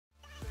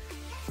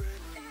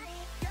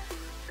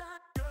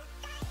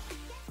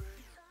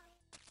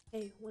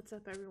Hey, what's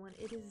up everyone?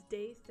 It is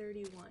day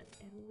 31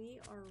 and we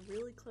are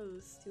really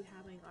close to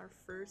having our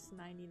first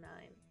 99.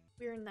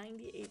 We are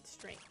 98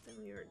 strength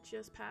and we are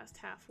just past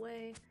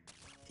halfway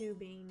to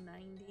being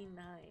 99.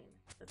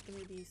 That's going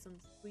to be some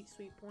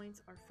sweet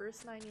points. Our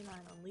first 99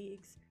 on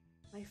leagues.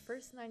 My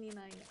first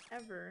 99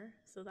 ever,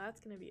 so that's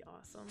going to be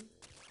awesome.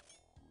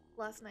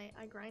 Last night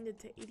I grinded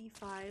to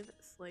 85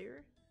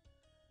 Slayer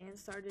and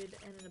started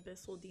an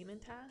Abyssal Demon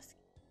task.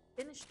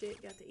 Finished it,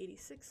 got to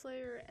 86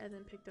 Slayer, and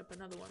then picked up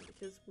another one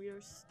because we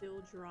are still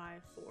dry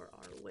for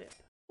our whip.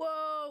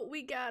 Whoa,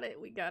 we got it,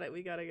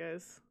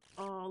 guys.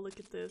 Oh,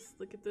 look at this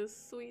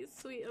sweet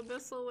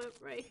Abyssal Whip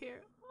right here.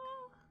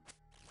 Oh.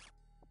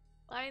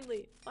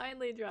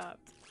 Finally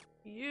dropped.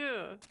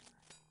 Yeah.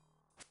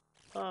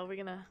 Oh, we're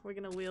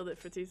gonna wield it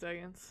for 2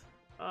 seconds.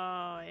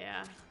 Oh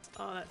yeah.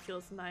 Oh, that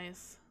feels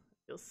nice.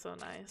 Feels so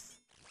nice.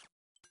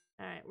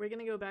 Alright, we're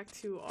gonna go back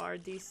to our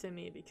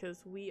D-Simi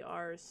because we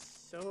are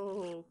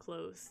so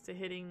close to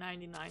hitting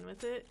 99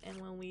 with it, and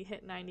when we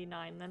hit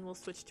 99 then we'll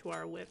switch to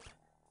our whip.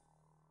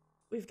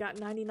 We've got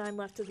 99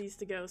 left of these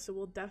to go, so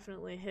we'll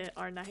definitely hit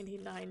our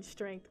 99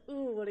 strength.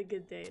 Ooh, what a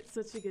good day. It's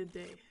such a good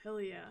day. Hell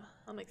yeah.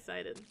 I'm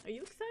excited. Are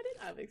you excited?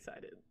 I'm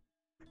excited.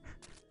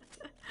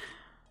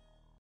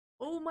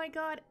 Oh my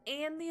god,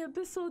 and the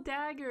Abyssal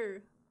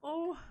Dagger!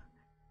 Oh,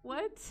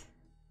 what?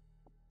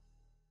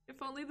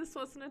 If only this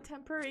wasn't a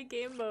temporary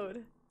game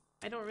mode.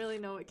 I don't really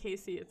know what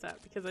KC it's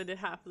at because I did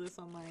half of this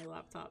on my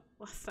laptop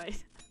last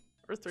night.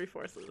 Or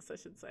 3/4 of this, I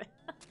should say.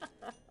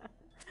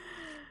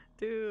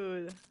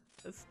 Dude,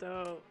 that's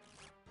dope.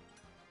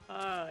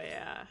 Oh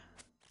yeah.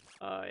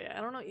 Oh yeah.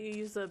 I don't know what you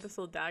use the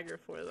Abyssal Dagger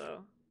for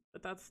though,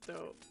 but that's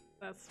dope.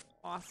 That's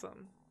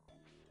awesome.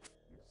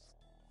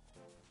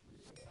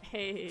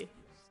 Hey,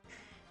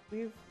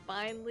 we've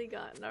finally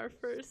gotten our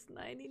first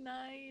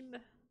 99.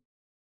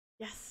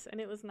 Yes, and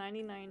it was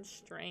 99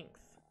 strength.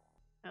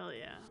 Hell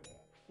yeah.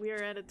 We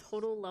are at a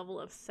total level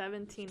of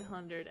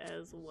 1700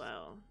 as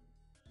well.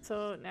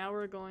 So now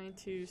we're going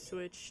to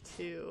switch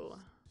to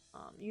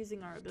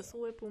using our Abyssal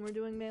Whip when we're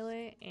doing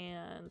melee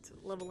and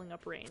leveling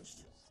up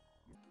ranged.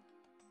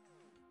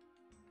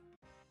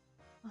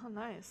 Oh,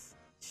 nice.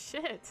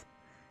 Shit!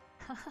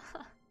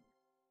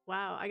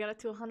 Wow, I got it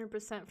to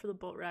 100% for the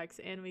bolt racks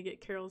and we get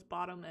Carol's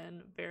bottom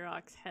and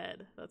Varrock's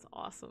head. That's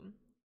awesome.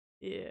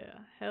 Yeah,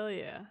 hell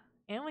yeah.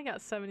 And we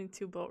got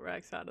 72 bolt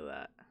racks out of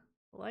that.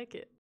 I like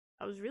it.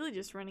 I was really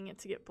just running it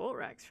to get bolt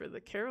racks for the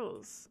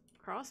Carol's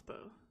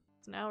crossbow.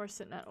 So now we're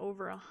sitting at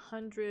over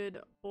 100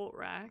 bolt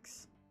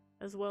racks,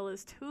 as well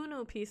as 2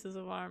 new pieces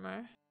of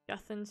armor.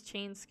 Guthan's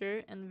chain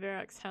skirt and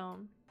Varrock's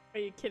helm.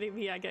 Are you kidding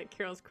me? I get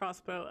Carol's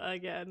crossbow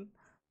again.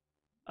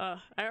 I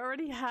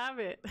already have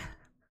it.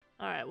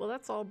 Alright, well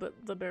that's all but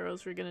the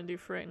barrows we're gonna do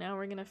for right now.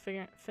 We're gonna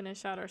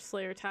finish out our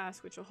Slayer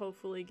task, which will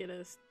hopefully get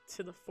us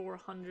to the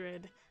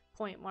 400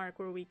 point mark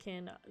where we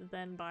can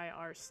then buy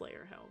our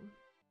Slayer helm.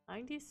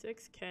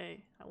 96k.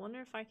 I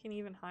wonder if I can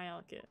even high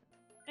alch it.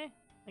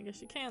 I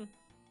guess you can.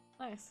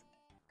 Nice.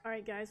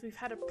 Alright guys, we've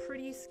had a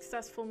pretty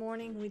successful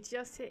morning. We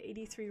just hit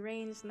 83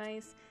 range.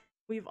 Nice.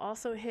 We've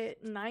also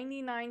hit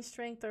 99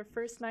 strength, our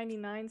first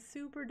 99.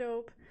 Super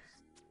dope.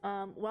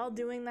 While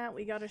doing that,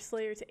 we got our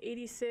Slayer to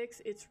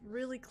 86. It's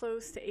really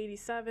close to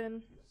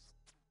 87.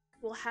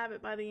 We'll have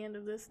it by the end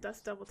of this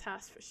Dust Devil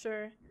task for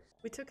sure.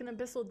 We took an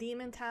Abyssal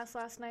Demon task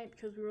last night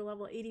because we were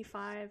level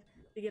 85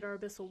 to get our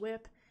Abyssal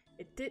Whip.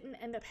 It didn't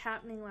end up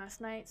happening last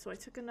night, so I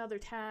took another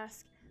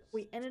task.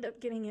 We ended up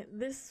getting it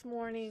this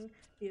morning,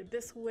 the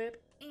Abyssal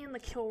Whip, and the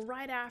kill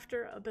right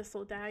after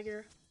Abyssal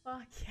Dagger.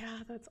 Fuck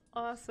yeah, that's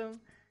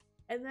awesome.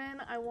 And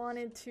then I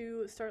wanted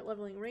to start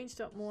leveling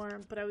ranged up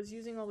more, but I was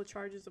using all the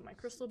charges of my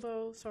crystal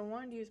bow, so I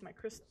wanted to use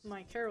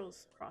my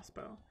Carol's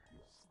crossbow.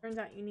 Turns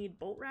out you need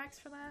bolt racks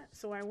for that,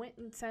 so I went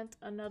and sent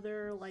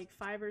another like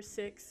 5 or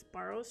 6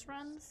 Barros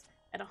runs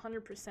at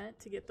 100%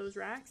 to get those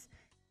racks,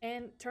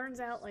 and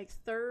turns out like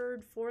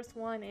 3rd, 4th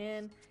one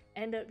in,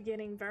 end up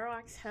getting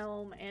Varrock's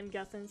helm and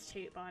Guthan's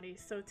chait body.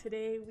 So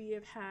today we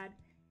have had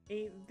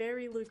a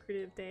very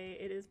lucrative day.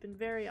 It has been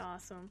very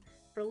awesome.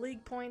 For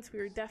league points, we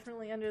were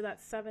definitely under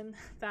that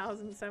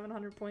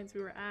 7,700 points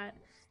we were at.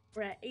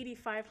 We're at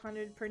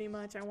 8,500 pretty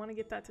much. I want to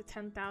get that to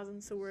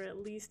 10,000 so we're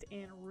at least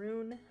in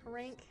rune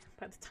rank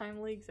by the time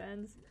leagues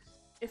ends.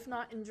 If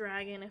not in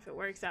dragon, if it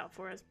works out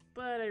for us,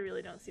 but I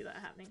really don't see that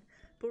happening.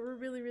 But we're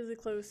really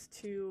close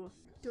to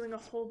doing a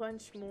whole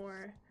bunch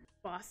more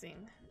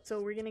bossing.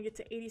 So we're gonna get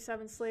to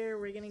 87 Slayer,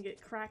 we're gonna get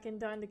Kraken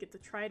done to get the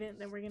Trident,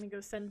 then we're gonna go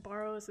send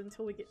Barrows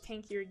until we get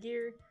tankier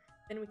gear.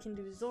 Then we can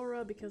do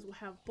Zora because we'll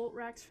have bolt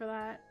racks for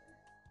that.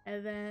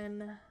 And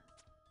then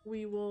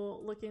we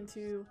will look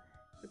into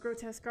the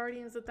Grotesque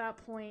Guardians at that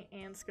point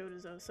and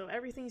Skodazo. So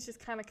everything's just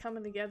kind of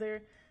coming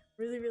together.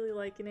 Really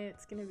liking it.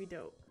 It's gonna be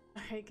dope.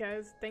 Alright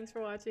guys, thanks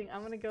for watching.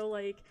 I'm gonna go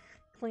like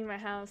clean my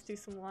house, do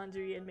some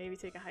laundry, and maybe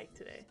take a hike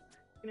today.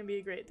 It's gonna be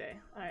a great day.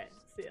 Alright,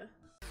 see ya.